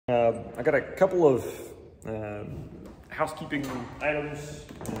I got a couple of housekeeping items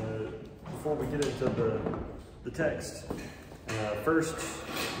before we get into the text. First,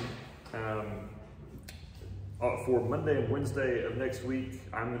 for Monday and Wednesday of next week,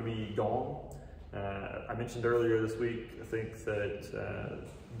 I'm going to be gone. I mentioned earlier this week, I think that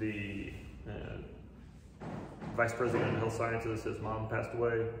the Vice President of Health Sciences, his mom passed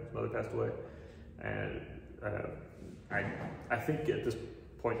away, his mother passed away, and I think at this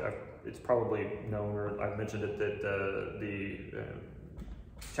point it's probably known, or I've mentioned it, that the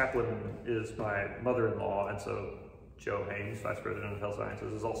chaplain is my mother-in-law, and so Joe Haynes, Vice President of Health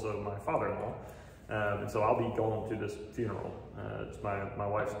Sciences, is also my father-in-law, and so I'll be going to this funeral. It's my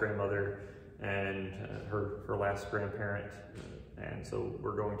wife's grandmother and her last grandparent, and so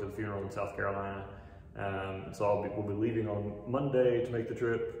we're going to the funeral in South Carolina. So we'll be leaving on Monday to make the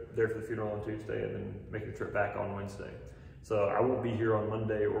trip there for the funeral on Tuesday, and then make the trip back on Wednesday. So I won't be here on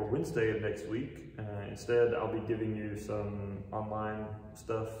Monday or Wednesday of next week. Instead, I'll be giving you some online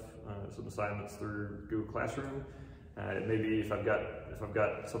stuff, some assignments through Google Classroom. Maybe if I've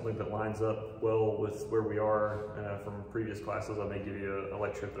got something that lines up well with where we are from previous classes, I may give you a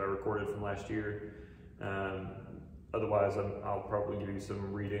lecture that I recorded from last year. Otherwise, I'll probably give you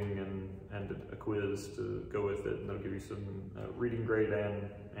some reading and a quiz to go with it, and they'll give you some reading grade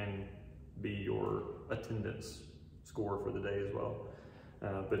and be your attendance score for the day as well.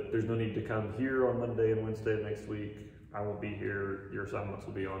 But there's no need to come here on Monday and Wednesday of next week. I won't be here. Your assignments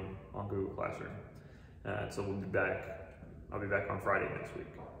will be on Google Classroom. So I'll be back on Friday next week.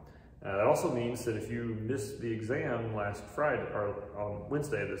 That also means that if you missed the exam last Friday or on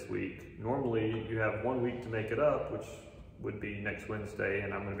Wednesday of this week, normally you have 1 week to make it up, which would be next Wednesday,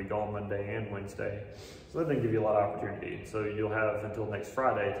 and I'm going to be gone Monday and Wednesday. So that doesn't give you a lot of opportunity. So you'll have until next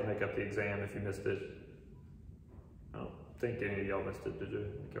Friday to make up the exam if you missed it. I don't think any of y'all missed it, did you? I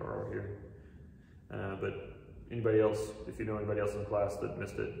think y'all are all here. But anybody else, if you know anybody else in the class that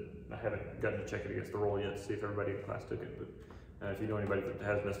missed it, I haven't gotten to check it against the roll yet to see if everybody in the class took it. But if you know anybody that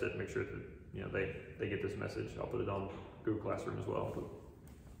has missed it, make sure that they get this message. I'll put it on Google Classroom as well. But,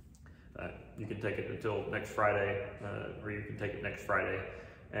 you can take it until next Friday, or you can take it next Friday.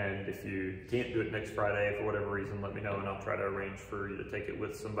 And if you can't do it next Friday for whatever reason, let me know, and I'll try to arrange for you to take it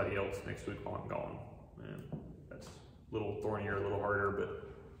with somebody else next week while I'm gone. And that's a little thornier, a little harder,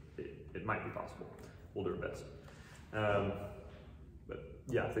 but it might be possible. We'll do our best. But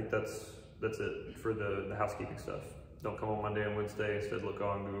yeah, I think that's it for the housekeeping stuff. Don't come on Monday and Wednesday. Instead, look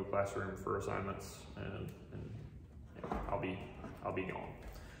on Google Classroom for assignments, and I'll be gone.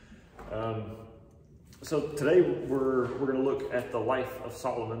 So today we're going to look at the life of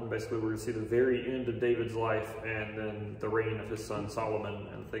Solomon. Basically, we're going to see the very end of David's life, and then the reign of his son Solomon,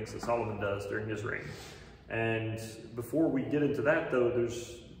 and things that Solomon does during his reign. And before we get into that, though,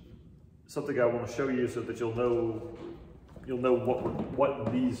 there's something I want to show you so that you'll know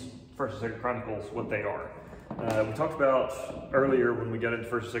what these First and 2nd Chronicles, what they are. We talked about earlier when we got into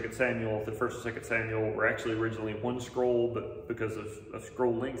 1st and 2nd Samuel, that 1st and 2nd Samuel were actually originally one scroll, but because of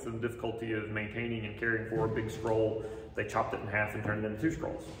scroll length and the difficulty of maintaining and caring for a big scroll, they chopped it in half and turned it into 2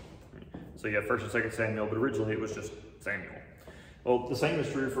 scrolls. So you have 1st and 2nd Samuel, but originally it was just Samuel. Well, the same is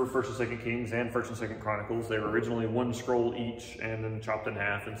true for 1st and 2nd Kings and 1st and 2nd Chronicles. They were originally one scroll each and then chopped in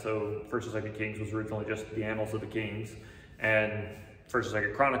half, and so 1st and 2nd Kings was originally just the Annals of the Kings, and 1st and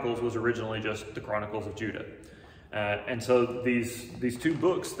 2nd Chronicles was originally just the Chronicles of Judah. And so these two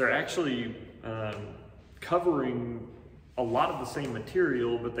books, they're actually covering a lot of the same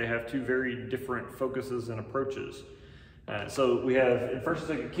material, but they have two very different focuses and approaches. So we have, in 1st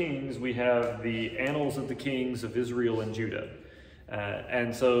and 2nd Kings, we have the Annals of the Kings of Israel and Judah.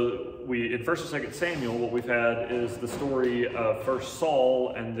 And so in 1st and 2nd Samuel, what we've had is the story of first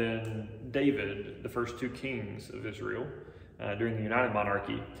Saul and then David, the first 2 kings of Israel during the United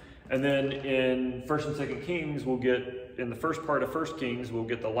Monarchy. And then in 1st and 2nd Kings, we'll get, in the first part of 1st Kings, we'll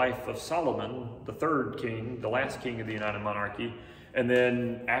get the life of Solomon, the 3rd king, the last king of the United Monarchy. And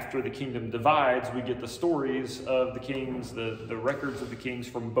then after the kingdom divides, we get the stories of the kings, the records of the kings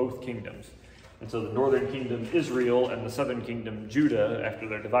from both kingdoms. And so the northern kingdom, Israel, and the southern kingdom, Judah, after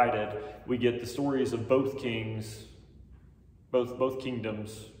they're divided, we get the stories of both kings, both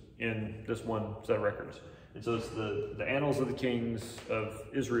kingdoms in this one set of records. And so it's the Annals of the Kings of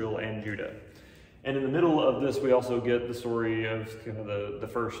Israel and Judah. And in the middle of this, we also get the story of kind of the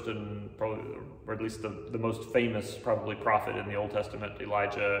first and probably, or at least the most famous probably prophet in the Old Testament,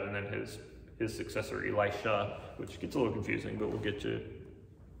 Elijah, and then his successor, Elisha, which gets a little confusing, but we'll get you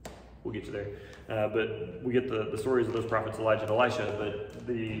we'll get you there. But we get the stories of those prophets, Elijah and Elisha. But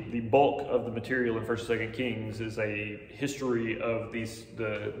the bulk of the material in 1st and 2nd Kings is a history of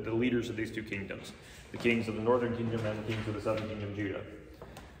the leaders of these two kingdoms, the kings of the northern kingdom and the kings of the southern kingdom, Judah.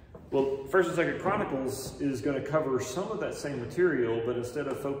 Well, 1st and 2nd Chronicles is going to cover some of that same material, but instead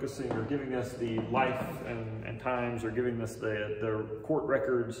of focusing or giving us the life and times or giving us the court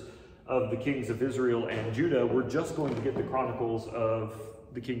records of the kings of Israel and Judah, we're just going to get the chronicles of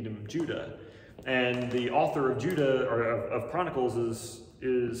the kingdom of Judah. And the author of Judah, or of Chronicles,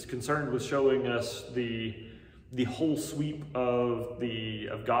 is concerned with showing us the whole sweep of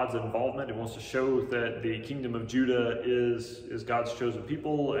God's involvement. It wants to show that the kingdom of Judah is God's chosen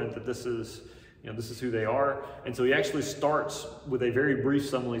people, and that this is who they are. And so he actually starts with a very brief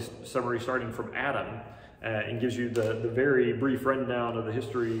summary starting from Adam, and gives you the very brief rundown of the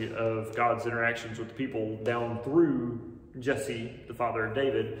history of God's interactions with the people down through Jesse, the father of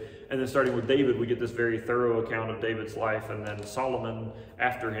David. And then starting with David, we get this very thorough account of David's life, and then Solomon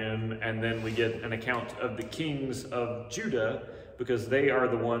after him, and then we get an account of the kings of Judah, because they are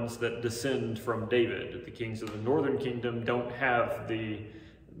the ones that descend from David. The kings of the northern kingdom don't have the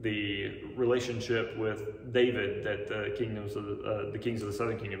relationship with David that the kings of the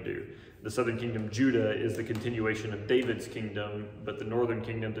southern kingdom do. The southern kingdom, Judah, is the continuation of David's kingdom, but the northern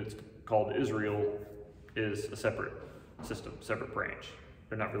kingdom that's called Israel is a separate system, separate branch.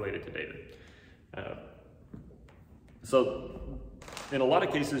 They're not related to David. So in a lot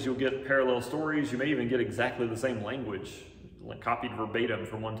of cases, you'll get parallel stories. You may even get exactly the same language, like copied verbatim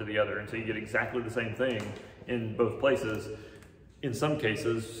from one to the other. And so you get exactly the same thing in both places in some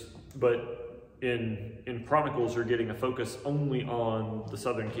cases, but in Chronicles, you're getting a focus only on the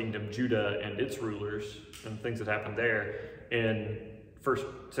southern kingdom, Judah, and its rulers and things that happened there. In 1st,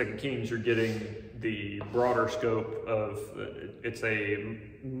 2nd Kings, you're getting the broader scope of, it's a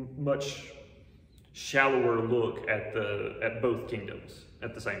much shallower look at both kingdoms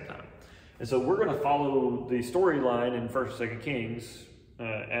at the same time. And so we're going to follow the storyline in 1st and 2nd Kings,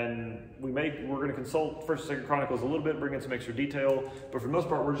 and we're going to consult 1st and 2nd Chronicles a little bit, bring in some extra detail, but for the most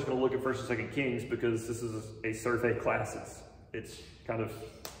part, we're just going to look at 1st and 2nd Kings because this is a survey class. It's kind of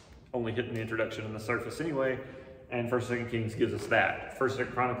only hitting the introduction and the surface anyway. And 1st and 2nd Kings gives us that. 1st and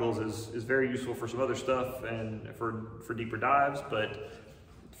 2nd Chronicles is very useful for some other stuff and for deeper dives, but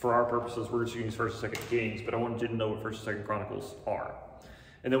for our purposes, we're just going to use 1st and 2nd Kings, but I wanted you to know what 1st and 2nd Chronicles are.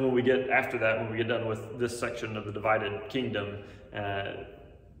 And then when we get done with this section of the divided kingdom,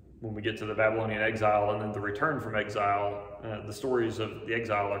 when we get to the Babylonian exile and then the return from exile, the stories of the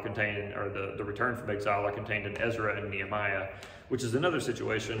exile are contained, or the return from exile are contained in Ezra and Nehemiah, which is another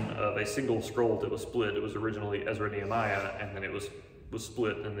situation of a single scroll that was split. It was originally Ezra and Nehemiah, and then it was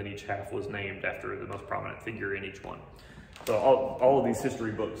split, and then each half was named after the most prominent figure in each one. So all of these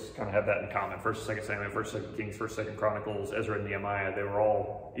history books kind of have that in common. 1st and 2nd Samuel, 1st and 2nd Kings, 1st and 2nd Chronicles, Ezra and Nehemiah, they were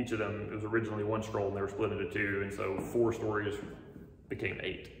all, each of them, it was originally one scroll and they were split into two, and so 4 stories became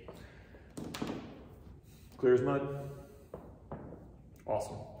 8. Clear as mud?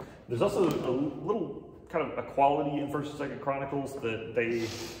 Awesome. There's also a little kind of equality in 1st and 2nd Chronicles that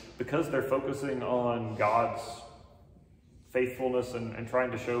because they're focusing on God's faithfulness and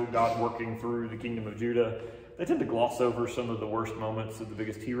trying to show God working through the kingdom of Judah, they tend to gloss over some of the worst moments of the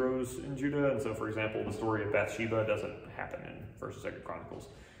biggest heroes in Judah. And so, for example, the story of Bathsheba doesn't happen in 1st and 2nd Chronicles.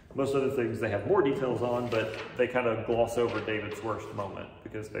 Most other things they have more details on, but they kind of gloss over David's worst moment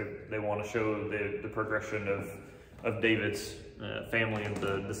because they want to show the progression of David's family and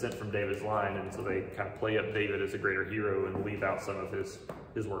the descent from David's line, and so they kind of play up David as a greater hero and leave out some of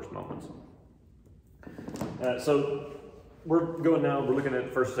his worst moments. So we're looking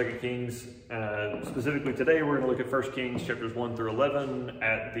at 1st and 2nd Kings. Specifically today, we're going to look at 1st Kings chapters 1 through 11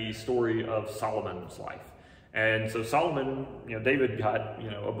 at the story of Solomon's life. And so Solomon, David got,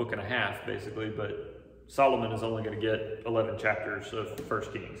 a book and a half basically, but Solomon is only going to get 11 chapters of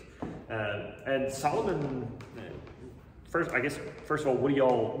 1st Kings. And Solomon, first of all, what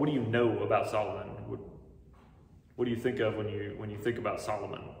do you know about Solomon? What do you think of when you think about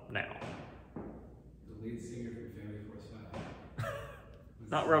Solomon now? The lead singer from Family Force 5.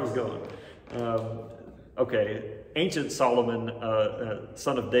 Not where I was going. Okay, ancient Solomon,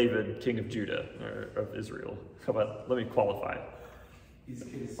 son of David, king of Judah, or of Israel. How about, let me qualify it. He's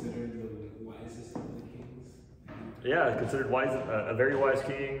considered the wisest of the kings. Yeah, considered wise, a very wise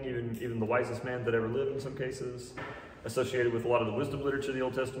king, even the wisest man that ever lived in some cases. Associated with a lot of the wisdom literature of the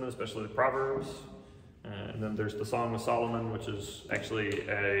Old Testament, especially the Proverbs. And then there's the Song of Solomon, which is actually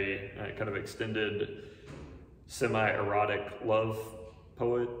a kind of extended semi-erotic love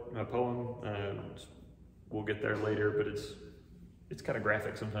poem. We'll get there later, but it's it's kind of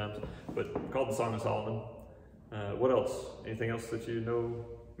graphic sometimes, but called the Song of Solomon. What else? Anything else that you know?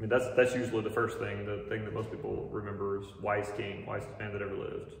 I mean, that's usually the first thing. The thing that most people remember is wise king, wisest man that ever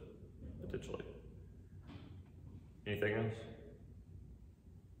lived, potentially. Anything else?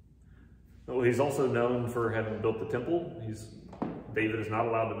 Well, he's also known for having built the temple. David is not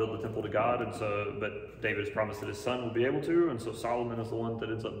allowed to build the temple to God, but David has promised that his son will be able to, and so Solomon is the one that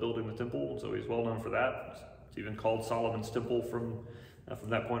ends up building the temple, and so he's well known for that. It's even called Solomon's Temple from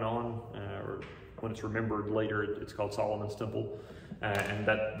that point on, or when it's remembered later, it's called Solomon's Temple. And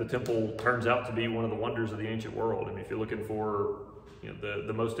that the temple turns out to be one of the wonders of the ancient world. I mean, if you're looking for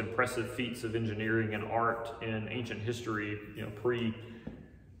the most impressive feats of engineering and art in ancient history,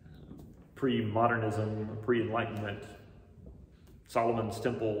 pre-modernism, pre-enlightenment, Solomon's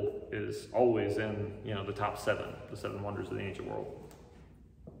Temple is always in the top the seven wonders of the ancient world.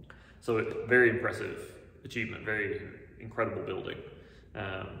 So very impressive achievement, very incredible building.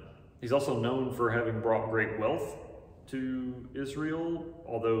 He's also known for having brought great wealth to Israel,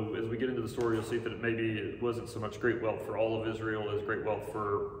 although as we get into the story, you'll see that maybe it wasn't so much great wealth for all of Israel as great wealth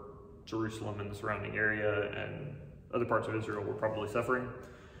for Jerusalem and the surrounding area, and other parts of Israel were probably suffering.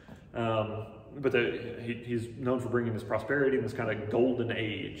 But he's known for bringing this prosperity and this kind of golden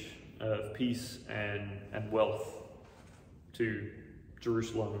age of peace and wealth to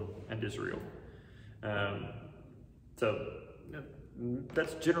Jerusalem and Israel. So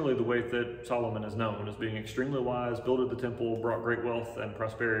that's generally the way that Solomon is known, as being extremely wise, builded the temple, brought great wealth and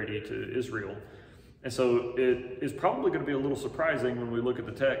prosperity to Israel. And so it is probably going to be a little surprising when we look at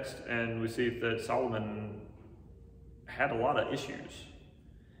the text and we see that Solomon had a lot of issues.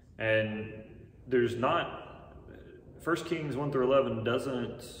 And there's not, 1 Kings 1-11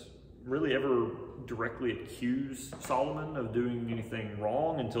 doesn't really ever directly accuse Solomon of doing anything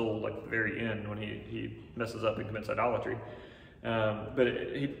wrong until like the very end when he messes up and commits idolatry. But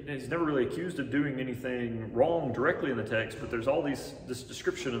he's never really accused of doing anything wrong directly in the text, but there's all this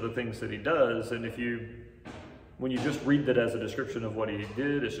description of the things that he does, and when you just read that as a description of what he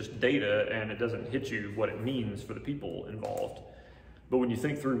did, it's just data, and it doesn't hit you what it means for the people involved. But when you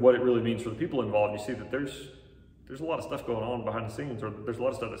think through what it really means for the people involved, you see that there's a lot of stuff going on behind the scenes, or there's a lot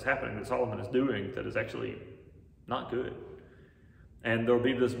of stuff that's happening that Solomon is doing that is actually not good. And there'll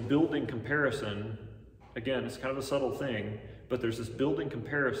be this building comparison. Again, it's kind of a subtle thing, but there's this building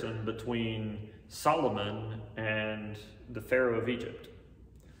comparison between Solomon and the Pharaoh of Egypt.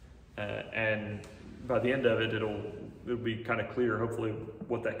 And by the end of it, it'll be kind of clear, hopefully,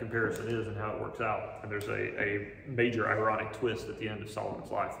 what that comparison is and how it works out. And there's a major ironic twist at the end of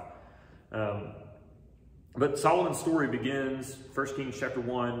Solomon's life. But Solomon's story begins, 1 Kings chapter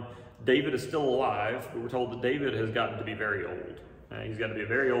 1. David is still alive, but we're told that David has gotten to be very old. He's got to be a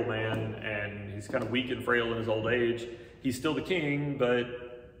very old man, and he's kind of weak and frail in his old age. He's still the king,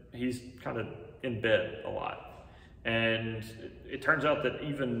 but he's kind of in bed a lot. And it turns out that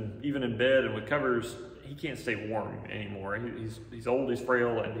even in bed and with covers, he can't stay warm anymore. He's old, he's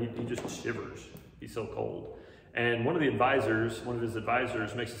frail, and he just shivers. He's so cold. And one of his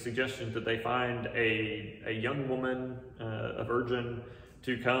advisors makes a suggestion that they find a young woman, a virgin,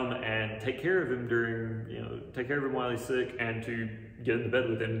 to come and take care of him while he's sick, and to get into bed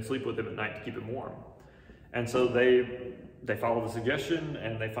with him and sleep with him at night to keep him warm. And so they follow the suggestion,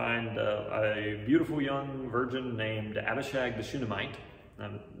 and they find a beautiful young virgin named Abishag the Shunammite.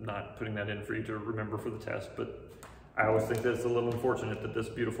 I'm not putting that in for you to remember for the test, but I always think that it's a little unfortunate that this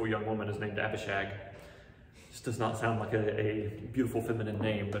beautiful young woman is named Abishag. This does not sound like a beautiful feminine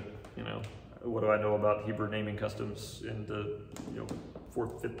name, but what do I know about Hebrew naming customs in the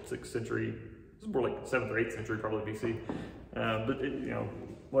 4th, 5th, 6th century? This is more like 7th or 8th century, probably BC.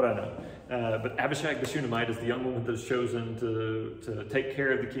 What I know. But Abishag the Shunammite is the young woman that is chosen to take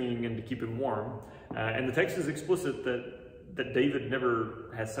care of the king and to keep him warm. And the text is explicit that David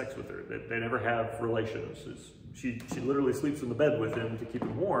never has sex with her, that they never have relations. She literally sleeps in the bed with him to keep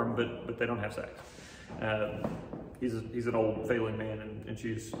him warm, but they don't have sex. He's an old failing man, and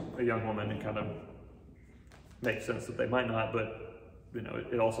she's a young woman, and kind of makes sense that they might not, but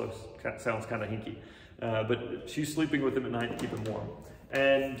it also sounds kind of hinky. But she's sleeping with him at night to keep him warm.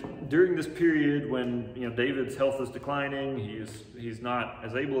 And during this period when David's health is declining, he's not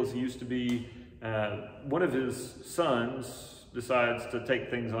as able as he used to be, one of his sons decides to take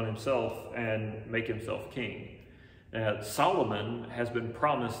things on himself and make himself king. Solomon has been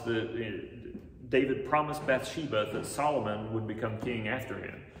promised David promised Bathsheba that Solomon would become king after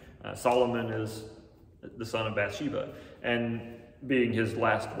him. Solomon is the son of Bathsheba, and being his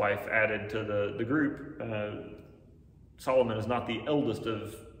last wife added to the group, Solomon is not the eldest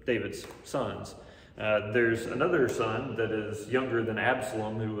of David's sons. There's another son that is younger than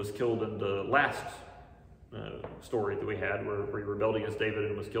Absalom, who was killed in the last story that we had, where he rebelled against David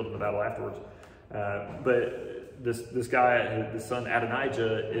and was killed in the battle afterwards. But this guy, his son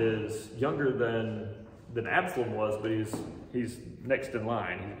Adonijah, is younger than Absalom was, but he's next in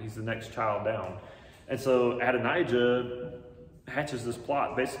line. He's the next child down. And so Adonijah hatches this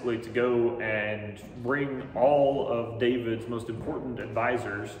plot basically to go and bring all of David's most important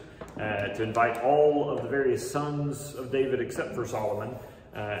advisors, to invite all of the various sons of David except for Solomon,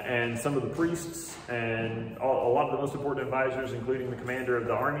 and some of the priests, and a lot of the most important advisors, including the commander of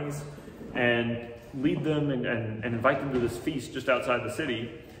the armies, and lead them and invite them to this feast just outside the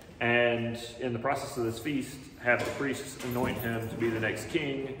city. And in the process of this feast, have the priests anoint him to be the next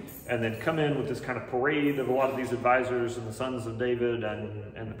king, and then come in with this kind of parade of a lot of these advisors and the sons of David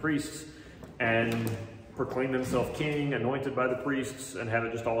and the priests, and proclaim himself king, anointed by the priests, and have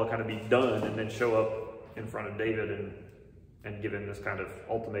it just all kind of be done, and then show up in front of David and give him this kind of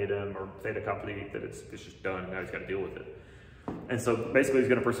ultimatum or fait accompli that it's just done, and now he's got to deal with it. And so basically he's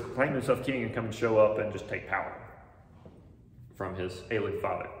going to proclaim himself king and come and show up and just take power from his ailing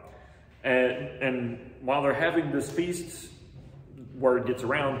father. And while they're having this feast, word gets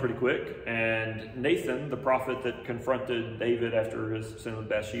around pretty quick, and Nathan, the prophet that confronted David after his sin with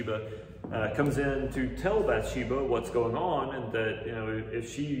Bathsheba, comes in to tell Bathsheba what's going on, and that, you know,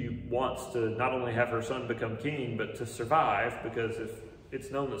 if she wants to not only have her son become king, but to survive, because if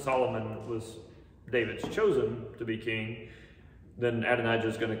it's known that Solomon was David's chosen to be king, then Adonijah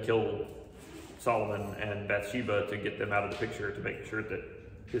is going to kill Solomon and Bathsheba to get them out of the picture, to make sure that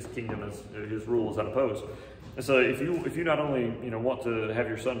his kingdom his rule is unopposed. And so if you not only, you know, want to have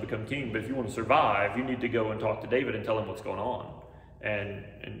your son become king, but if you want to survive, you need to go and talk to David and tell him what's going on, and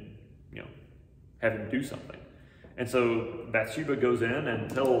you know, have him do something. And so Bathsheba goes in and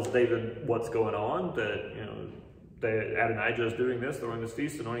tells David what's going on, that, you know, that Adonijah is doing this, throwing this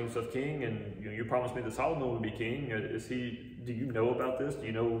feast, anointing himself king, and you promised me that Solomon would be king. Do you know about this? Do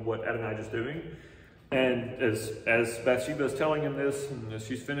you know what Adonijah's doing? And as Bathsheba is telling him this, and as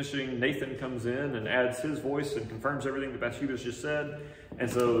she's finishing, Nathan comes in and adds his voice and confirms everything that Bathsheba's just said. And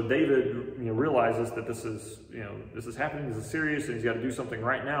so David, you know, realizes that this is happening, this is serious, and he's got to do something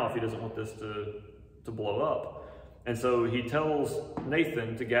right now if he doesn't want this to blow up. And so he tells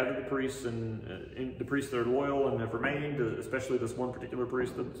Nathan to gather the priests and the priests that are loyal and have remained, especially this one particular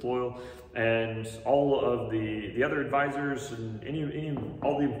priest that's loyal, and all of the other advisors and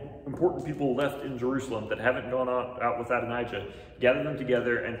all the important people left in Jerusalem that haven't gone out with Adonijah, gather them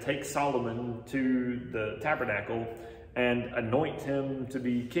together and take Solomon to the tabernacle and anoint him to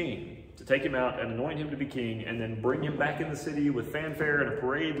be king. To take him out and anoint him to be king, and then bring him back in the city with fanfare and a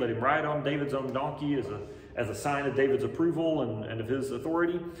parade, let him ride on David's own donkey as a sign of David's approval and of his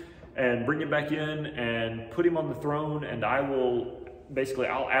authority, and bring him back in and put him on the throne, and I'll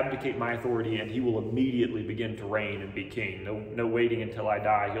abdicate my authority, and he will immediately begin to reign and be king. No waiting until I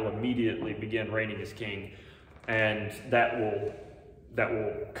die. He'll immediately begin reigning as king, and that will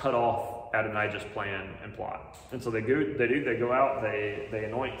cut off Adonijah's plan and plot. And so they go out, they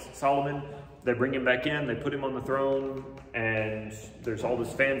anoint Solomon, they bring him back in, they put him on the throne, and there's all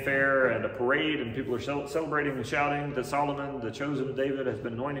this fanfare and a parade, and people are celebrating and shouting that Solomon, the chosen of David, has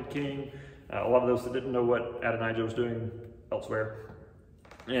been anointed king. A lot of those that didn't know what Adonijah was doing elsewhere.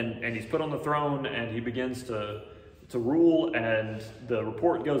 And he's put on the throne, and he begins to rule, and the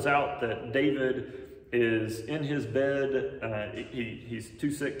report goes out that David is in his bed. He's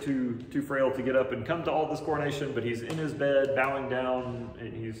too sick, too frail to get up and come to all this coronation, but he's in his bed, bowing down,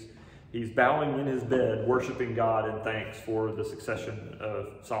 and he's bowing in his bed, worshiping God in thanks for the succession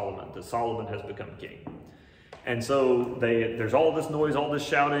of Solomon, that Solomon has become king. And so there's all this noise, all this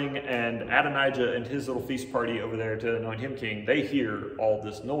shouting, and Adonijah and his little feast party over there to anoint him king, they hear all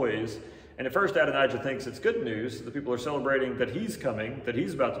this noise. And at first Adonijah thinks it's good news. The people are celebrating that he's coming, that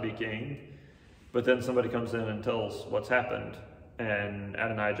he's about to be king. But then somebody comes in and tells what's happened, and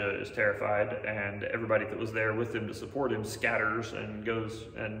Adonijah is terrified, and everybody that was there with him to support him scatters and goes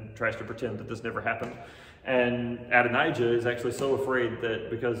and tries to pretend that this never happened. And Adonijah is actually so afraid that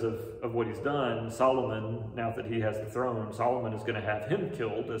because of what he's done, Solomon, now that he has the throne, Solomon is going to have him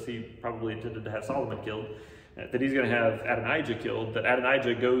killed, as he probably intended to have Solomon killed, that he's going to have Adonijah killed, that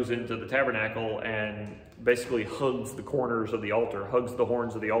Adonijah goes into the tabernacle and basically hugs the corners of the altar, hugs the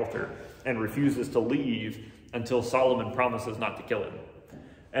horns of the altar, and refuses to leave until Solomon promises not to kill him.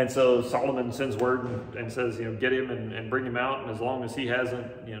 And so Solomon sends word and says, you know, get him and bring him out, and as long as he hasn't,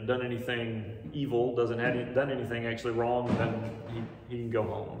 you know, done anything evil, done anything actually wrong, then he can go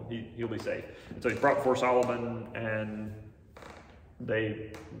home. He'll be safe. And so he's brought before Solomon, and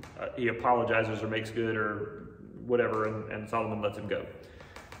he apologizes or makes good or whatever, and Solomon lets him go.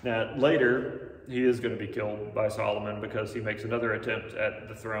 Now later, he is going to be killed by Solomon because he makes another attempt at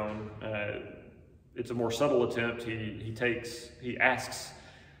the throne. It's a more subtle attempt. He asks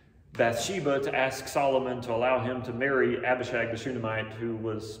Bathsheba to ask Solomon to allow him to marry Abishag the Shunammite, who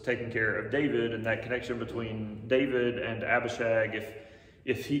was taking care of David, and that connection between David and Abishag,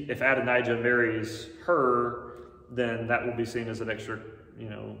 if Adonijah marries her, then that will be seen as an extra,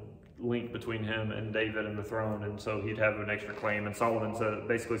 link between him and David and the throne, and so he'd have an extra claim. And Solomon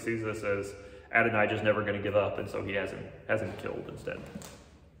basically sees this as Adonijah's never going to give up, and so he has him killed instead.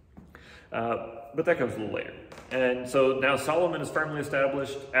 But that comes a little later. And so now Solomon is firmly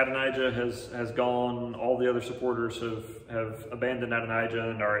established. Adonijah has gone. All the other supporters have abandoned Adonijah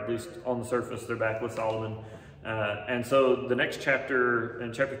and are, at least on the surface, they're back with Solomon. And so the next chapter,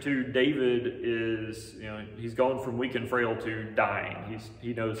 in chapter 2, David is, he's gone from weak and frail to dying.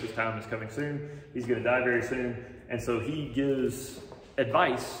 He knows his time is coming soon. He's going to die very soon. And so he gives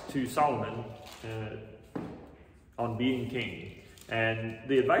advice to Solomon on being king. And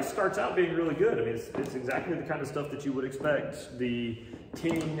the advice starts out being really good. I mean, it's exactly the kind of stuff that you would expect the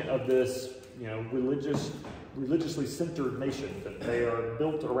king of this, religiously centered nation, that they are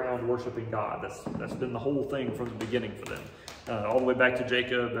built around worshiping God. That's been the whole thing from the beginning for them, all the way back to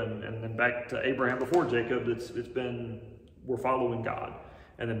Jacob and then back to Abraham before Jacob. It's been, we're following God,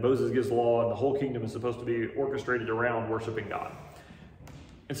 and then Moses gives the law, and the whole kingdom is supposed to be orchestrated around worshiping God.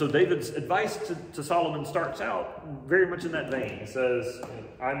 And so David's advice to Solomon starts out very much in that vein. He says,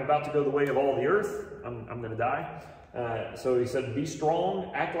 I'm about to go the way of all the earth. I'm going to die. So he said, be strong,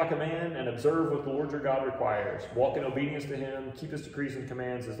 act like a man, and observe what the Lord your God requires. Walk in obedience to him, keep his decrees and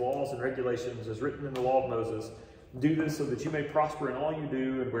commands, his laws and regulations, as written in the law of Moses. Do this so that you may prosper in all you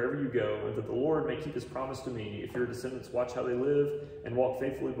do and wherever you go, and that the Lord may keep his promise to me. If your descendants watch how they live and walk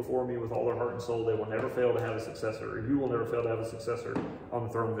faithfully before me with all their heart and soul, they will never fail to have a successor, or you will never fail to have a successor on the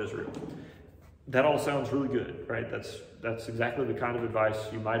throne of Israel. That all sounds really good, right? That's exactly the kind of advice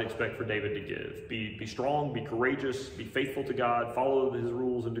you might expect for David to give. Be strong, be courageous, be faithful to God, follow his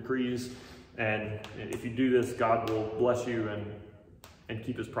rules and decrees, and if you do this, God will bless you and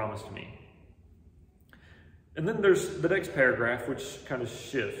keep his promise to me. And then there's the next paragraph, which kind of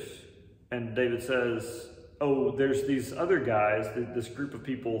shifts, and David says, oh, there's these other guys, this group of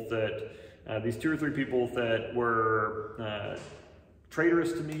people that, these 2 or 3 people that were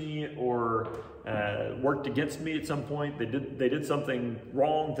traitorous to me or worked against me at some point. They did something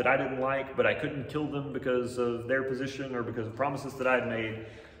wrong that I didn't like, but I couldn't kill them because of their position or because of promises that I had made.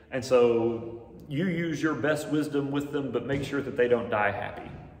 And so you use your best wisdom with them, but make sure that they don't die happy.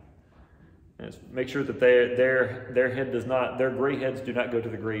 And make sure that their head does not, their gray heads do not go to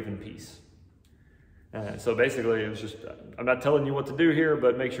the grave in peace. So basically, it was just, I'm not telling you what to do here,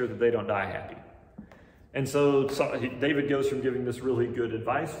 but make sure that they don't die happy. And so David goes from giving this really good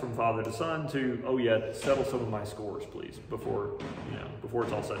advice from father to son to, oh yeah, settle some of my scores, please, before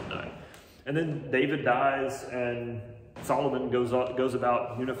it's all said and done. And then David dies, and Solomon goes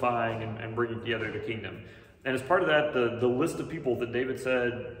about unifying and bringing together the kingdom. And as part of that, the list of people that David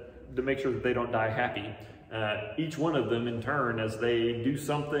said to make sure that they don't die happy, each one of them in turn, as they do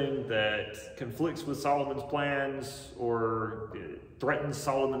something that conflicts with Solomon's plans or threatens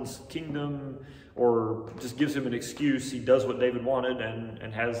Solomon's kingdom or just gives him an excuse, he does what David wanted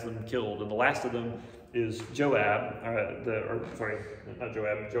and has them killed. And the last of them is Joash,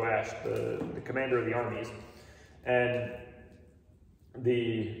 the commander of the armies. And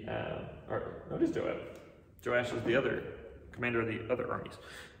it is Joab. Joash is the other commander of the other armies.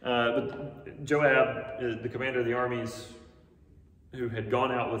 But Joab, the commander of the armies, who had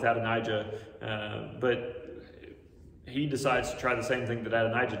gone out with Adonijah, but he decides to try the same thing that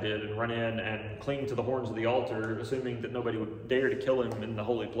Adonijah did and run in and cling to the horns of the altar, assuming that nobody would dare to kill him in the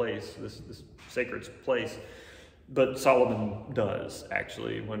holy place, this sacred place. But Solomon does,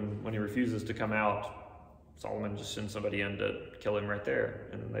 actually. When he refuses to come out, Solomon just sends somebody in to kill him right there,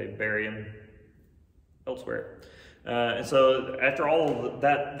 and they bury him elsewhere. And so after all of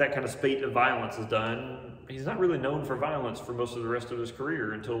that kind of spate of violence is done, he's not really known for violence for most of the rest of his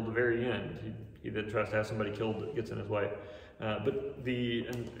career until the very end. He then tries to have somebody killed that gets in his way. But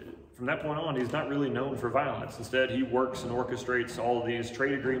from that point on, he's not really known for violence. Instead, he works and orchestrates all of these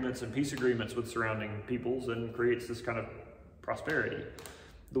trade agreements and peace agreements with surrounding peoples and creates this kind of prosperity.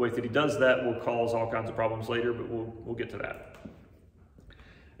 The way that he does that will cause all kinds of problems later, but we'll get to that.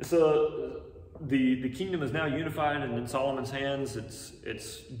 So the kingdom is now unified and in Solomon's hands.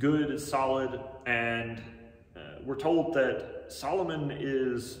 It's good, it's solid, and we're told that Solomon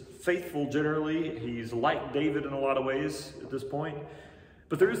is faithful generally. He's like David in a lot of ways at this point.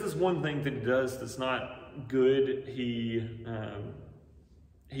 But there is this one thing that he does that's not good.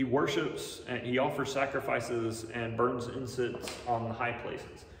 He worships, and he offers sacrifices and burns incense on the high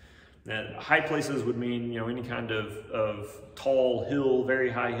places. Now, high places would mean, any kind of tall hill, very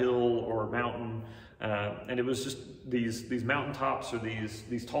high hill or mountain. And it was just these mountaintops or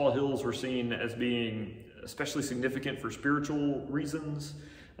these tall hills were seen as being especially significant for spiritual reasons.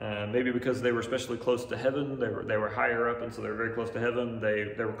 Maybe because they were especially close to heaven. They were higher up, and so they were very close to heaven.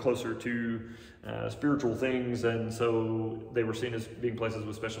 They were closer to spiritual things, and so they were seen as being places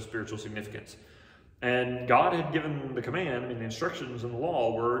with special spiritual significance. And God had given the command, the instructions in the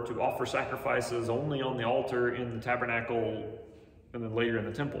law were to offer sacrifices only on the altar in the tabernacle and then later in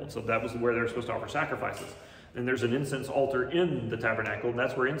the temple. So that was where they were supposed to offer sacrifices. And there's an incense altar in the tabernacle, and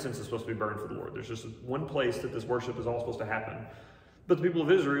that's where incense is supposed to be burned for the Lord. There's just one place that this worship is all supposed to happen. But the people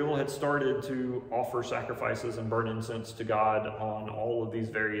of Israel had started to offer sacrifices and burn incense to God on all of these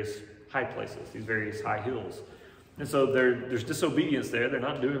various high places, these various high hills. And so there's disobedience there. They're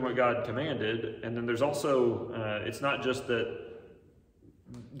not doing what God commanded. And then there's also, it's not just that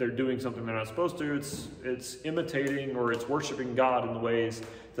they're doing something they're not supposed to. It's imitating or it's worshiping God in the ways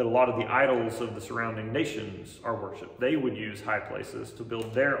that a lot of the idols of the surrounding nations are worshipped. They would use high places to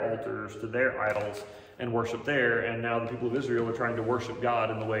build their altars to their idols and worship there. And now the people of Israel are trying to worship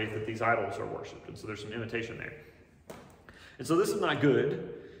God in the way that these idols are worshipped. And so there's some imitation there. And so this is not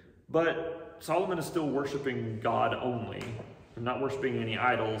good, but Solomon is still worshiping God only and not worshiping any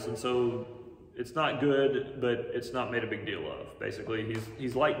idols. And so it's not good, but it's not made a big deal of. Basically,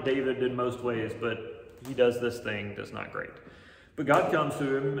 he's like David in most ways, but he does this thing that's not great. But God comes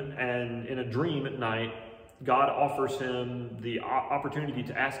to him, and in a dream at night, God offers him the opportunity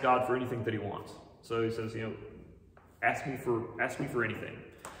to ask God for anything that he wants. So he says, ask me for anything.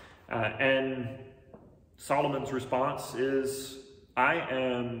 And Solomon's response is, I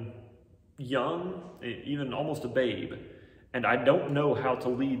am young, even almost a babe, and I don't know how to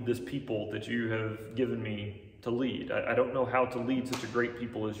lead this people that you have given me to lead. I don't know how to lead such a great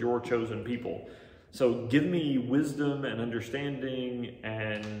people as your chosen people. So give me wisdom and understanding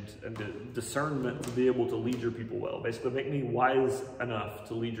and discernment to be able to lead your people well. Basically, make me wise enough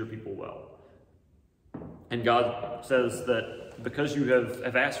to lead your people well. And God says that because you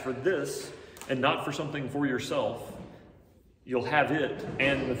have asked for this and not for something for yourself, you'll have it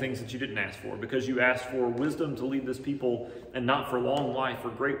and the things that you didn't ask for. Because you asked for wisdom to lead this people and not for long life or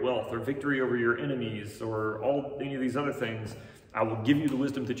great wealth or victory over your enemies or any of these other things, I will give you the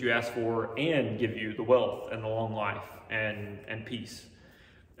wisdom that you asked for and give you the wealth and the long life and peace.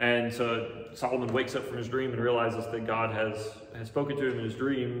 And so Solomon wakes up from his dream and realizes that God has spoken to him in his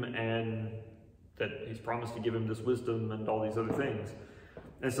dream and that he's promised to give him this wisdom and all these other things.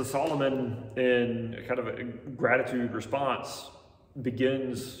 And so Solomon, in kind of a gratitude response,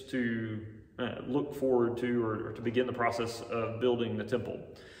 begins to look forward to or to begin the process of building the temple.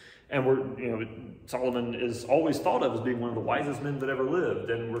 And Solomon is always thought of as being one of the wisest men that ever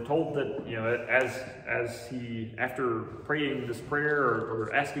lived. And we're told that, as he, after praying this prayer or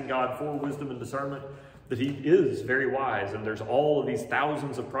asking God for wisdom and discernment, that he is very wise. And there's all of these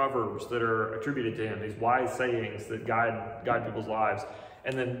thousands of proverbs that are attributed to him, these wise sayings that guide people's lives.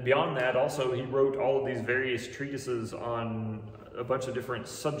 And then beyond that, also, he wrote all of these various treatises on a bunch of different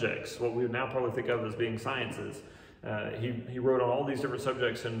subjects, what we would now probably think of as being sciences. He wrote on all these different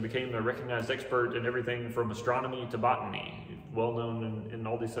subjects and became a recognized expert in everything from astronomy to botany, well known in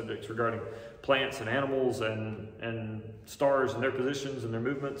all these subjects regarding plants and animals and stars and their positions and their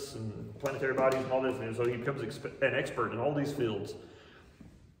movements and planetary bodies and all this. And so he becomes an expert in all these fields.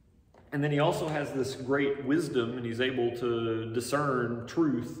 And then he also has this great wisdom, and he's able to discern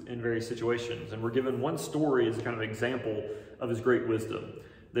truth in various situations. And we're given one story as a kind of example of his great wisdom.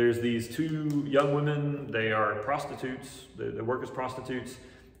 There's these two young women. They are prostitutes. They work as prostitutes,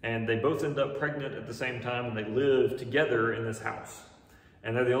 and they both end up pregnant at the same time, and they live together in this house.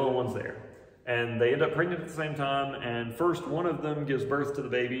 And they're the only ones there. And they end up pregnant at the same time, and first one of them gives birth to the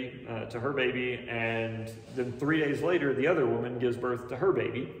baby, to her baby, and then 3 days later, the other woman gives birth to her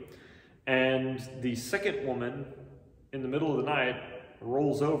baby. And the second woman, in the middle of the night,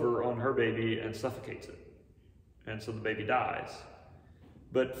 rolls over on her baby and suffocates it. And so the baby dies.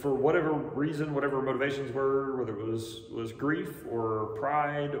 But for whatever reason, whatever motivations were, whether it was grief or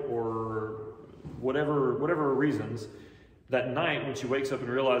pride or whatever reasons, that night when she wakes up and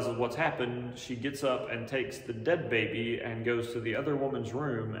realizes what's happened, she gets up and takes the dead baby and goes to the other woman's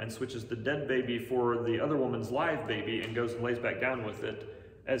room and switches the dead baby for the other woman's live baby and goes and lays back down with it,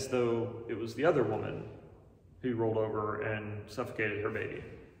 as though it was the other woman who rolled over and suffocated her baby.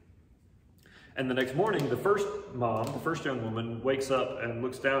 And the next morning, the first mom, the first young woman, wakes up and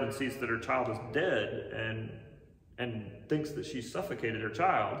looks down and sees that her child is dead and thinks that she suffocated her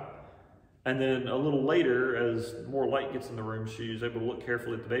child. And then a little later, as more light gets in the room, she's able to look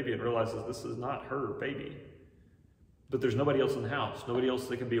carefully at the baby and realizes this is not her baby. But there's nobody else in the house, nobody else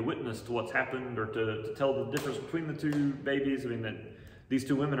that can be a witness to what's happened or to tell the difference between the two babies. I mean, that these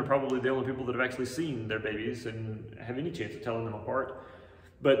two women are probably the only people that have actually seen their babies and have any chance of telling them apart.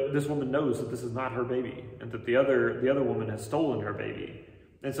 But this woman knows that this is not her baby and that the other woman has stolen her baby.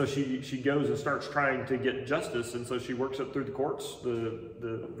 And so she goes and starts trying to get justice. And so she works up through the courts,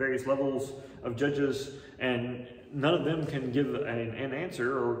 the various levels of judges, and none of them can give an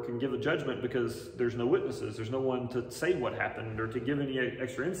answer or can give a judgment because there's no witnesses. There's no one to say what happened or to give any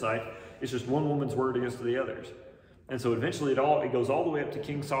extra insight. It's just one woman's word against the others. And so eventually it goes all the way up to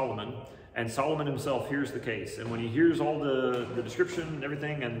King Solomon, and Solomon himself hears the case. And when he hears all the description and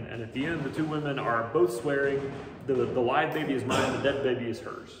everything, and at the end the two women are both swearing, the live baby is mine, the dead baby is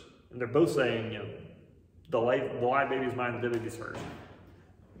hers. And they're both saying, the live baby is mine, the dead baby is hers.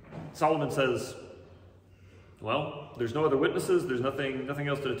 Solomon says, well, there's no other witnesses, there's nothing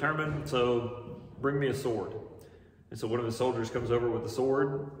else to determine, so bring me a sword. And so one of his soldiers comes over with a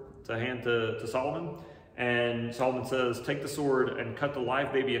sword to hand to Solomon. And Solomon says, take the sword and cut the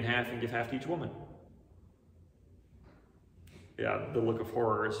live baby in half and give half to each woman. Yeah, the look of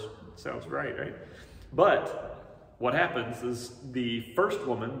horror sounds right? But what happens is the first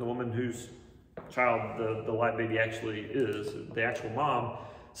woman, the woman whose child the live baby actually is, the actual mom,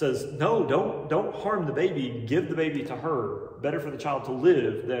 says, no, don't harm the baby, give the baby to her. Better for the child to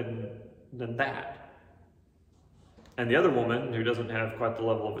live than that. And the other woman, who doesn't have quite the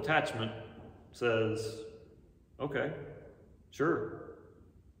level of attachment, says, okay, sure.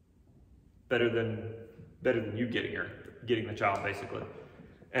 Better than you getting the child, basically.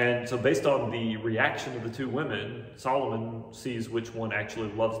 And so based on the reaction of the two women, Solomon sees which one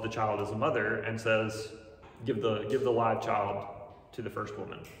actually loves the child as a mother and says, give the live child to the first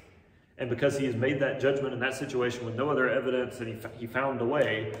woman. And because he has made that judgment in that situation with no other evidence, and he found a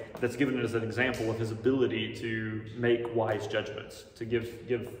way that's given as an example of his ability to make wise judgments, to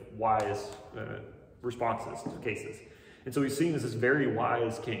give wise responses to cases. And so he's seen as this very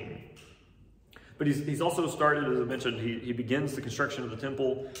wise king. But he's also started, as I mentioned, he begins the construction of the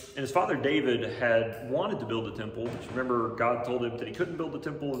temple. And his father David had wanted to build a temple. But remember, God told him that he couldn't build a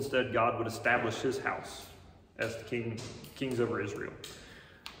temple. Instead, God would establish his house as the kings over Israel.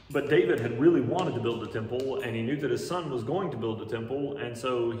 But David had really wanted to build a temple, and he knew that his son was going to build a temple. And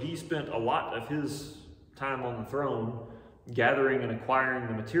so he spent a lot of his time on the throne gathering and acquiring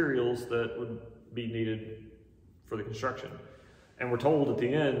the materials that would be needed for the construction. And we're told at the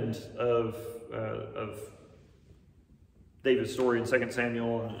end of David's story in 2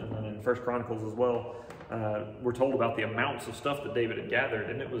 Samuel and in 1 Chronicles as well, we're told about the amounts of stuff that David had gathered,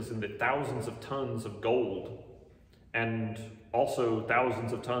 and it was in the thousands of tons of gold, and also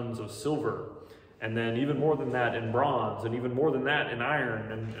thousands of tons of silver, and then even more than that in bronze, and even more than that in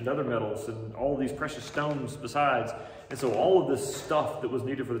iron and other metals, and all these precious stones besides. And so all of this stuff that was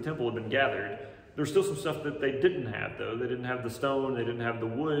needed for the temple had been gathered. There's still some stuff that they didn't have, though. They didn't have the stone, they didn't have the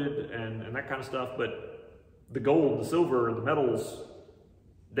wood, and that kind of stuff, but the gold, the silver, the metals,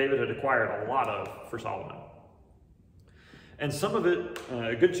 David had acquired a lot of for Solomon. And some of it,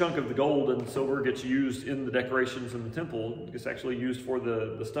 a good chunk of the gold and silver gets used in the decorations in the temple. It's actually used for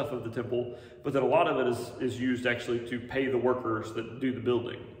the stuff of the temple, but then a lot of it is used actually to pay the workers that do the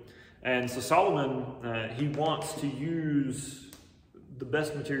building. And so Solomon, he wants to use the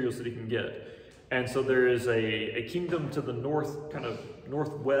best materials that he can get. And so there is a kingdom to the north, kind of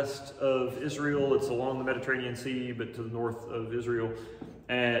northwest of Israel. It's along the Mediterranean Sea, but to the north of Israel.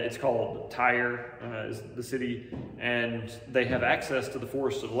 It's called Tyre, is the city. And they have access to the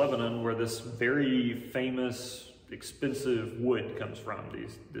forests of Lebanon, where this very famous, expensive wood comes from,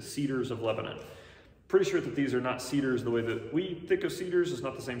 the cedars of Lebanon. Pretty sure that these are not cedars the way that we think of cedars. It's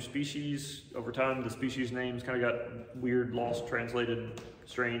not the same species. Over time, the species names kind of got weird, lost, translated,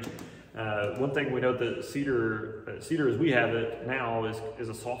 strange. One thing we know that cedar as we have it now is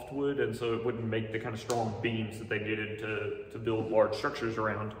a softwood, and so it wouldn't make the kind of strong beams that they needed to build large structures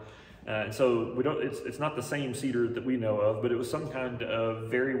around. And so it's not the same cedar that we know of, but it was some kind of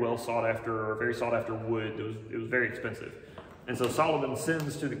very well sought after or very sought after wood. It was very expensive. And so Solomon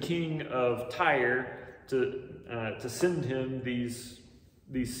sends to the king of Tyre to send him these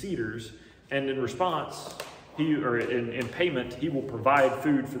cedars, and in response, in payment, he will provide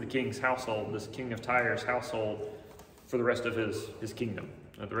food for the king's household, this king of Tyre's household, for the rest of his kingdom,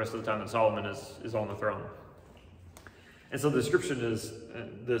 the rest of the time that Solomon is on the throne. And so the description is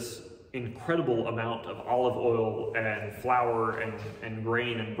this incredible amount of olive oil and flour and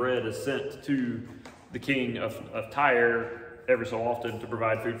grain and bread is sent to the king of Tyre every so often to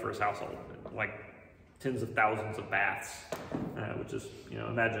provide food for his household, like tens of thousands of baths, which is,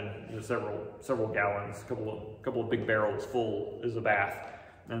 imagine several gallons, a couple of big barrels full is a bath.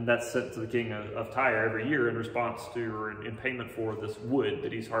 And that's sent to the king of Tyre every year in response to, or in payment for, this wood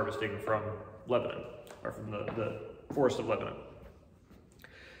that he's harvesting from Lebanon, or from the forest of Lebanon.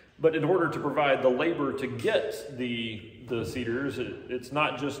 But in order to provide the labor to get the cedars, it's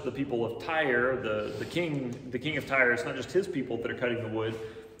not just the people of Tyre, the king of Tyre, it's not just his people that are cutting the wood.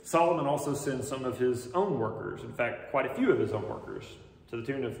 Solomon also sends some of his own workers, in fact, quite a few of his own workers, to the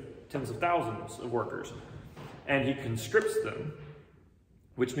tune of tens of thousands of workers. And he conscripts them,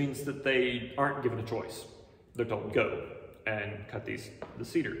 which means that they aren't given a choice. They're told, go and cut the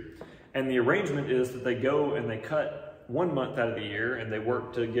cedar. And the arrangement is that they go and they cut 1 month out of the year, and they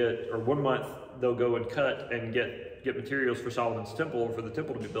work to get, or 1 month they'll go and cut and get materials for Solomon's temple, for the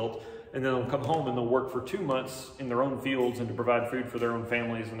temple to be built, and then they'll come home and they'll work for 2 months in their own fields and to provide food for their own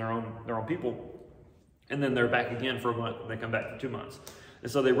families and their own people. And then they're back again for a month, and they come back for 2 months.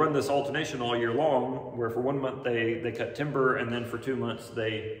 And so they run this alternation all year long, where for 1 month they cut timber, and then for 2 months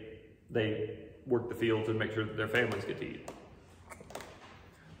they work the fields and make sure that their families get to eat.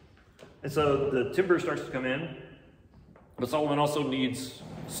 And so the timber starts to come in, but Solomon also needs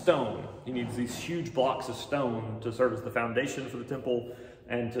stone. He needs these huge blocks of stone to serve as the foundation for the temple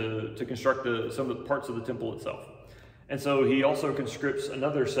and to construct some of the parts of the temple itself. And so he also conscripts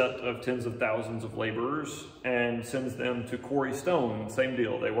another set of tens of thousands of laborers and sends them to quarry stone. Same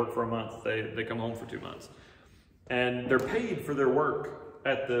deal. They work for a month. They come home for 2 months. And they're paid for their work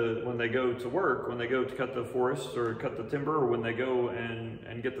when they go to work, when they go to cut the forest or cut the timber, or when they go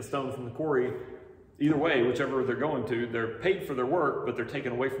and get the stone from the quarry. Either way, whichever they're going to, they're paid for their work, but they're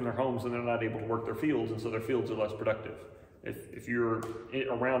taken away from their homes and they're not able to work their fields, and so their fields are less productive. If you're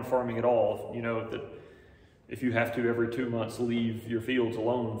around farming at all, you know that if you have to every 2 months leave your fields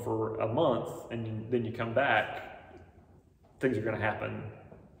alone for a month and then you come back, things are going to happen.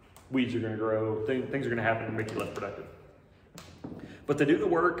 Weeds are going to grow. Things are going to happen and make you less productive. But they do the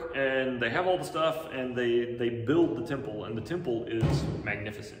work and they have all the stuff and they build the temple, and the temple is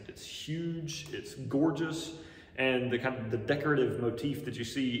magnificent. It's huge, it's gorgeous, and the decorative motif that you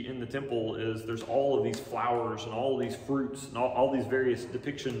see in the temple is there's all of these flowers and all of these fruits and all these various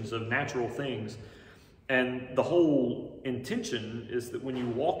depictions of natural things. And the whole intention is that when you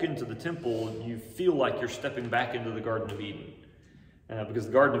walk into the temple, you feel like you're stepping back into the Garden of Eden. Because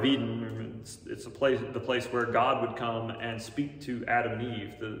the Garden of Eden, it's the place where God would come and speak to Adam and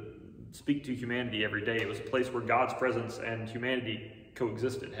Eve, speak to humanity every day. It was a place where God's presence and humanity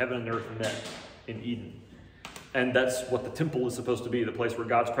coexisted. Heaven and earth met in Eden. And that's what the temple is supposed to be, the place where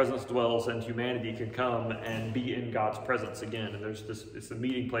God's presence dwells and humanity can come and be in God's presence again. And it's the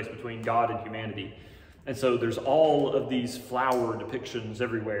meeting place between God and humanity. And so there's all of these flower depictions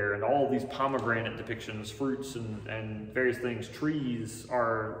everywhere, and all of these pomegranate depictions, fruits and various things. Trees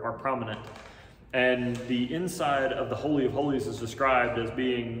are prominent. And the inside of the Holy of Holies is described as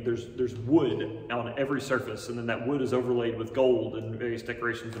being, there's wood on every surface, and then that wood is overlaid with gold and various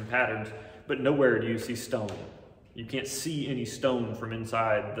decorations and patterns, but nowhere do you see stone. You can't see any stone from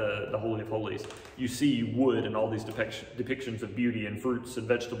inside the Holy of Holies. You see wood and all these depictions of beauty and fruits and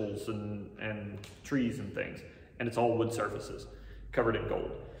vegetables and trees and things. And it's all wood surfaces covered in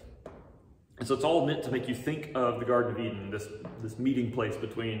gold. And so it's all meant to make you think of the Garden of Eden, this meeting place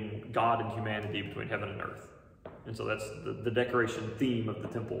between God and humanity, between heaven and earth. And so that's the decoration theme of the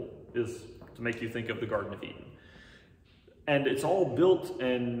temple, is to make you think of the Garden of Eden. And it's all built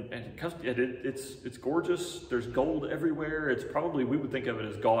and it's gorgeous. There's gold everywhere. It's probably, we would think of it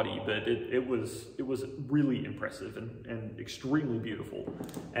as gaudy, but it was really impressive and extremely beautiful,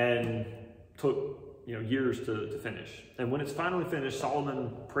 and took years to finish. And when it's finally finished,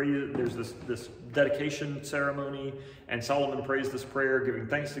 Solomon prays. There's this dedication ceremony, and Solomon prays this prayer, giving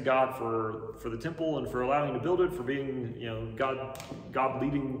thanks to God for the temple and for allowing him to build it, for being God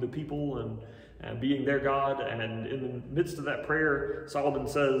leading the people and being their God. And in the midst of that prayer, Solomon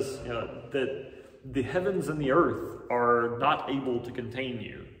says that the heavens and the earth are not able to contain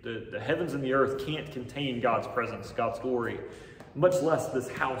you. The heavens and the earth can't contain God's presence, God's glory, much less this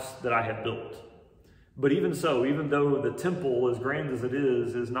house that I have built. But even so, even though the temple, as grand as it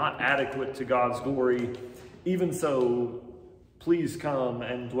is not adequate to God's glory, even so, please come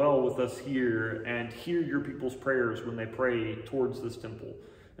and dwell with us here and hear your people's prayers when they pray towards this temple.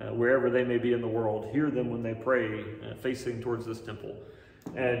 Wherever they may be in the world, hear them when they pray facing towards this temple.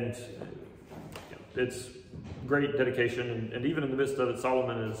 And it's great dedication, and even in the midst of it,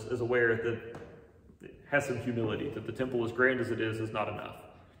 Solomon is aware that it has some humility, that the temple, as grand as it is not enough.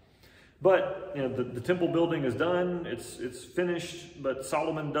 But the temple building is done, it's finished, but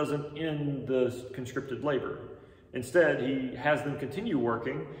Solomon doesn't end the conscripted labor. Instead, he has them continue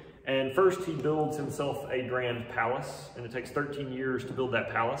working, and first he builds himself a grand palace, and it takes 13 years to build that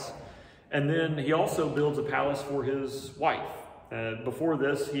palace. And then he also builds a palace for his wife. Before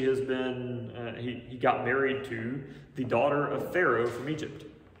this, he has been, he got married to the daughter of Pharaoh from Egypt.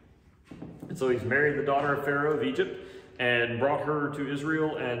 And so he's married the daughter of Pharaoh of Egypt and brought her to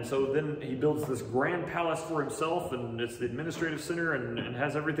Israel. And so then he builds this grand palace for himself, and it's the administrative center, and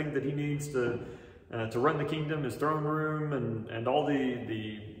has everything that he needs to run the kingdom. His throne room and all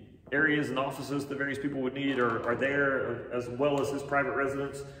the areas and offices that various people would need are there, as well as his private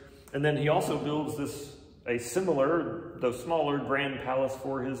residence. And then he also builds a similar, though smaller, grand palace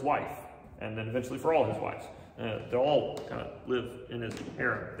for his wife, and then eventually for all his wives. They all kind of live in his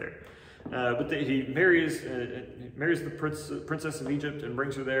harem there. But he marries the princess of Egypt and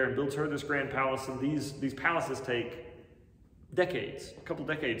brings her there and builds her this grand palace. And these palaces take decades, a couple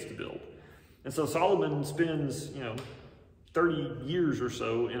decades to build. And so Solomon spends, 30 years or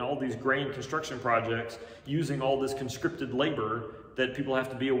so in all these grand construction projects, using all this conscripted labor that people have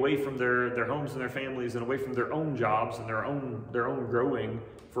to be away from their homes and their families, and away from their own jobs and their own growing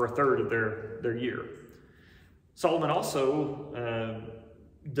for a third of their year. Solomon also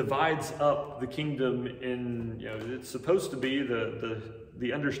divides up the kingdom in, it's supposed to be,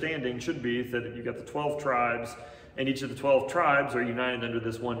 the understanding should be that you've got the 12 tribes, and each of the 12 tribes are united under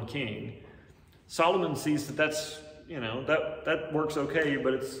this one king. Solomon sees that's that works okay,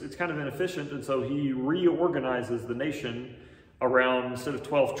 but it's kind of inefficient, and so he reorganizes the nation around, instead of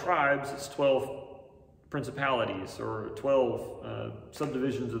 12 tribes, it's 12 principalities, or 12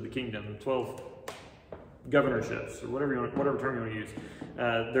 subdivisions of the kingdom, 12 governorships, or whatever term you want to use.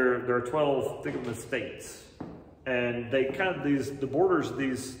 There are 12, think of them as states, and they kind of, the borders of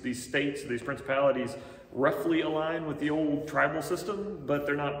these states, these principalities, roughly align with the old tribal system, but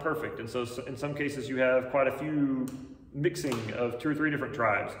they're not perfect. And so in some cases you have quite a few mixing of 2 or 3 different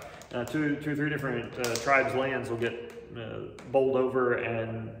tribes. 2 or 3 different tribes' lands will get bowled over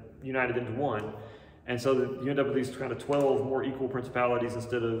and united into one. And so you end up with these kind of 12 more equal principalities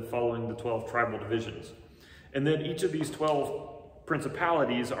instead of following the 12 tribal divisions. And then each of these 12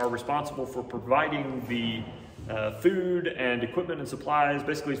 principalities are responsible for providing the food and equipment and supplies,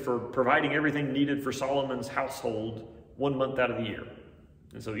 basically for providing everything needed for Solomon's household 1 month out of the year.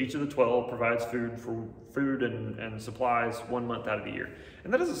 And so each of the 12 provides food and supplies 1 month out of the year.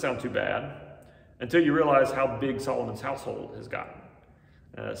 And that doesn't sound too bad until you realize how big Solomon's household has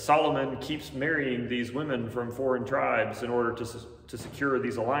gotten. Solomon keeps marrying these women from foreign tribes in order to secure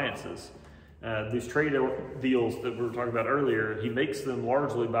these alliances. These trade deals that we were talking about earlier, he makes them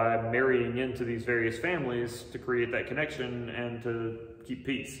largely by marrying into these various families to create that connection and to keep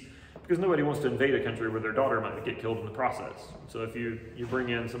peace. Because nobody wants to invade a country where their daughter might get killed in the process. So if you bring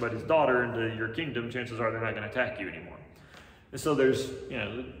in somebody's daughter into your kingdom, chances are they're not going to attack you anymore. And so there's,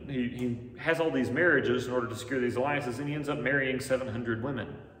 he has all these marriages in order to secure these alliances, and he ends up marrying 700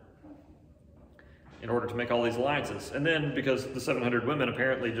 women in order to make all these alliances. And then, because the 700 women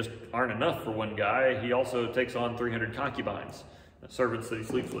apparently just aren't enough for one guy, he also takes on 300 concubines, servants that he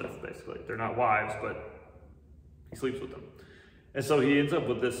sleeps with, basically. They're not wives, but he sleeps with them. And so he ends up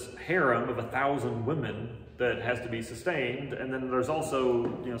with this harem of 1,000 women that has to be sustained. And then there's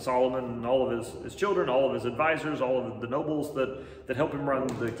also, Solomon and all of his children, all of his advisors, all of the nobles that help him run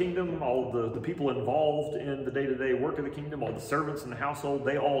the kingdom, all of the people involved in the day-to-day work of the kingdom, all the servants in the household,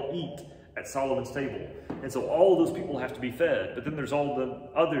 they all eat at Solomon's table. And so all those people have to be fed. But then there's all the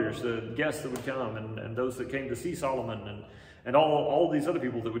others, the guests that would come, and those that came to see Solomon, and all these other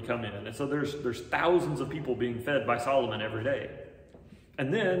people that would come in. And so there's thousands of people being fed by Solomon every day.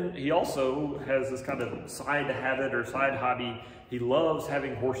 And then he also has this kind of side habit or side hobby. He loves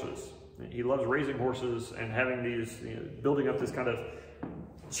having horses. He loves raising horses and having these, building up this kind of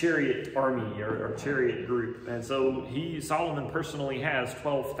chariot army or chariot group. And so Solomon personally has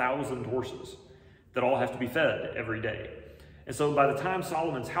 12,000 horses that all have to be fed every day. And so by the time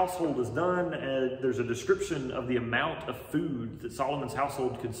Solomon's household is done, there's a description of the amount of food that Solomon's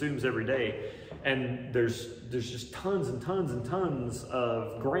household consumes every day. And there's just tons and tons and tons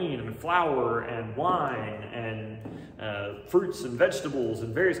of grain and flour and wine and fruits and vegetables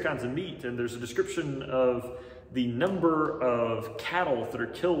and various kinds of meat. And there's a description of the number of cattle that are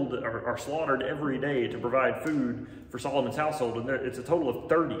killed or are slaughtered every day to provide food for Solomon's household. And it's a total of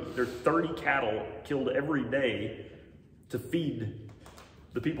 30. There's 30 cattle killed every day to feed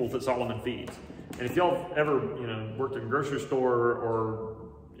the people that Solomon feeds. And if y'all ever, worked in a grocery store or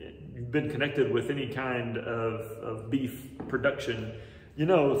you've been connected with any kind of beef production, you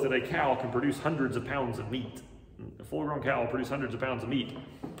know that a cow can produce hundreds of pounds of meat. A full-grown cow will produce hundreds of pounds of meat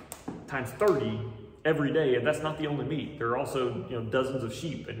times 30 every day, and that's not the only meat. There are also dozens of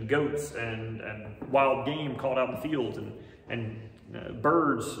sheep and goats and wild game caught out in the fields and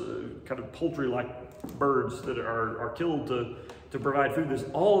birds, kind of poultry-like birds that are killed to provide food. There's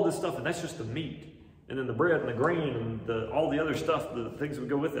all of this stuff, and that's just the meat. And then the bread and the grain and all the other stuff, the things that would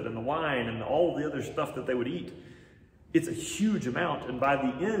go with it, and the wine and all the other stuff that they would eat. It's a huge amount. And by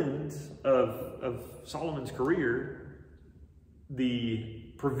the end of Solomon's career, the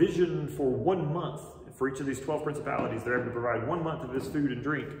provision for 1 month, for each of these 12 principalities, they're able to provide 1 month of this food and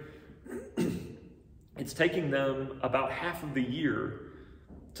drink. It's taking them about half of the year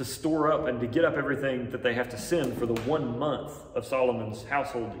to store up and to get up everything that they have to send for the 1 month of Solomon's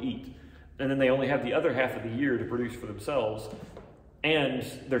household to eat. And then they only have the other half of the year to produce for themselves. And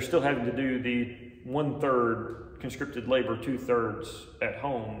they're still having to do the 1/3 conscripted labor, 2/3 at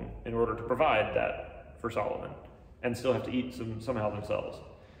home in order to provide that for Solomon, and still have to eat somehow themselves.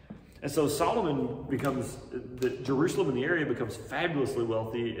 And so Solomon Jerusalem in the area becomes fabulously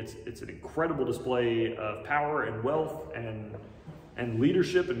wealthy. It's an incredible display of power and wealth and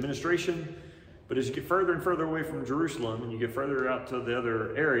leadership, administration. But as you get further and further away from Jerusalem and you get further out to the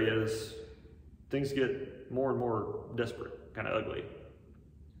other areas, things get more and more desperate, kind of ugly.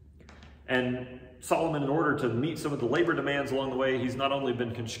 And Solomon, in order to meet some of the labor demands along the way, he's not only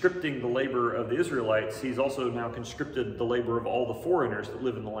been conscripting the labor of the Israelites, he's also now conscripted the labor of all the foreigners that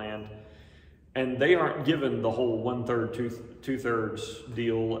live in the land. And they aren't given the whole 1/3, 2/3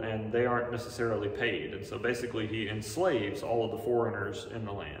 deal, and they aren't necessarily paid. And so basically he enslaves all of the foreigners in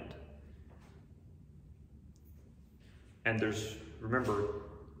the land. And there's, remember,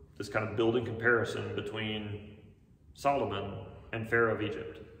 this kind of building comparison between Solomon and Pharaoh of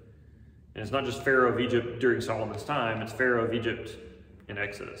Egypt. And it's not just Pharaoh of Egypt during Solomon's time, it's Pharaoh of Egypt in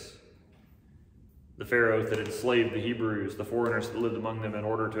Exodus. The Pharaoh that enslaved the Hebrews, the foreigners that lived among them in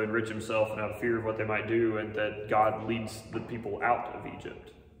order to enrich himself and out of fear of what they might do, and that God leads the people out of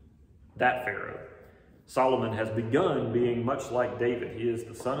Egypt. That Pharaoh. Solomon has begun being much like David. He is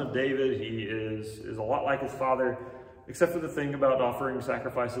the son of David. He is a lot like his father, except for the thing about offering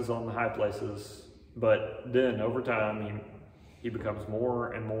sacrifices on the high places. But then over time, he becomes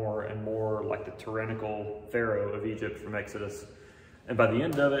more and more and more like the tyrannical Pharaoh of Egypt from Exodus. And by the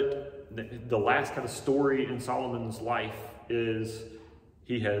end of it, the last kind of story in Solomon's life is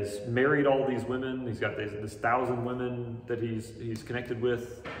he has married all these women. He's got this 1,000 women that he's connected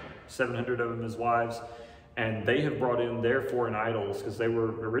with, 700 of them as wives. And they have brought in their foreign idols, because they were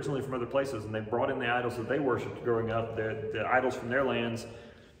originally from other places, and they brought in the idols that they worshipped growing up, the idols from their lands.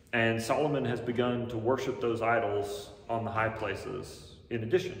 And Solomon has begun to worship those idols on the high places, in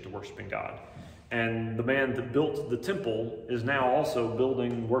addition to worshiping God. And the man that built the temple is now also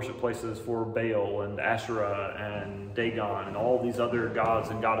building worship places for Baal and Asherah and Dagon and all these other gods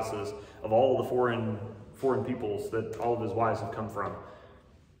and goddesses of all the foreign peoples that all of his wives have come from.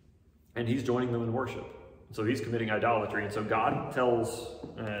 And he's joining them in worship. So he's committing idolatry. And so God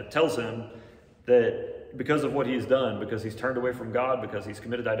tells him that because of what he's done, because he's turned away from God, because he's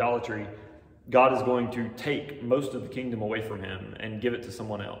committed idolatry, God is going to take most of the kingdom away from him and give it to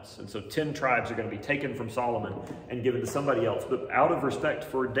someone else. And so 10 tribes are going to be taken from Solomon and given to somebody else. But out of respect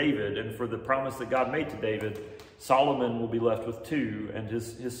for David and for the promise that God made to David, Solomon will be left with 2, and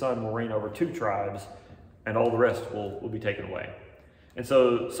his son will reign over 2 tribes, and all the rest will be taken away. And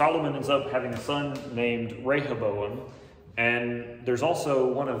so Solomon ends up having a son named Rehoboam, and there's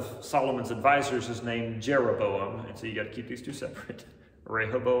also one of Solomon's advisors is named Jeroboam, and so you got to keep these 2 separate.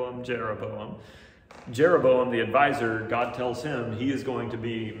 Rehoboam, Jeroboam. Jeroboam, the advisor, God tells him he is going to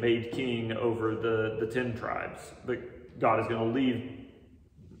be made king over the 10 tribes, but God is going to leave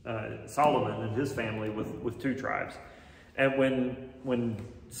Solomon and his family with 2 tribes. And when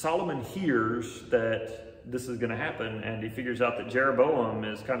Solomon hears that this is going to happen, and he figures out that Jeroboam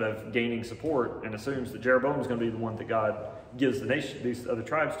is kind of gaining support and assumes that Jeroboam is going to be the one that God gives the nation, these other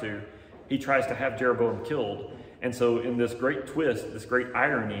tribes to, he tries to have Jeroboam killed. And so in this great twist, this great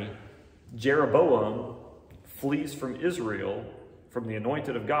irony, Jeroboam flees from Israel, from the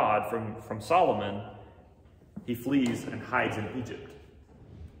anointed of God, from Solomon. He flees and hides in Egypt.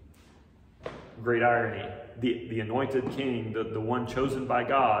 Great irony. The anointed king, the one chosen by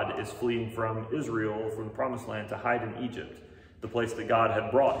God, is fleeing from Israel, from the promised land, to hide in Egypt, the place that God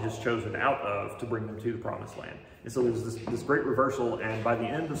had brought his chosen out of to bring them to the promised land. And so there's this great reversal, and by the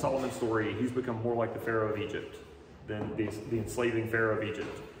end of Solomon's story, he's become more like the Pharaoh of Egypt than the enslaving Pharaoh of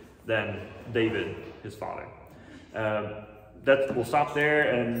Egypt. than David, his father. We'll stop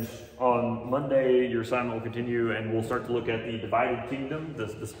there, and on Monday your assignment will continue, and we'll start to look at the divided kingdom,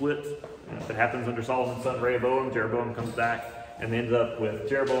 the split that happens under Solomon's son Rehoboam. Jeroboam comes back and ends up with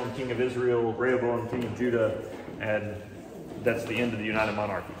Jeroboam, king of Israel, Rehoboam, king of Judah, and that's the end of the United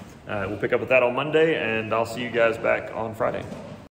Monarchy. We'll pick up with that on Monday, and I'll see you guys back on Friday.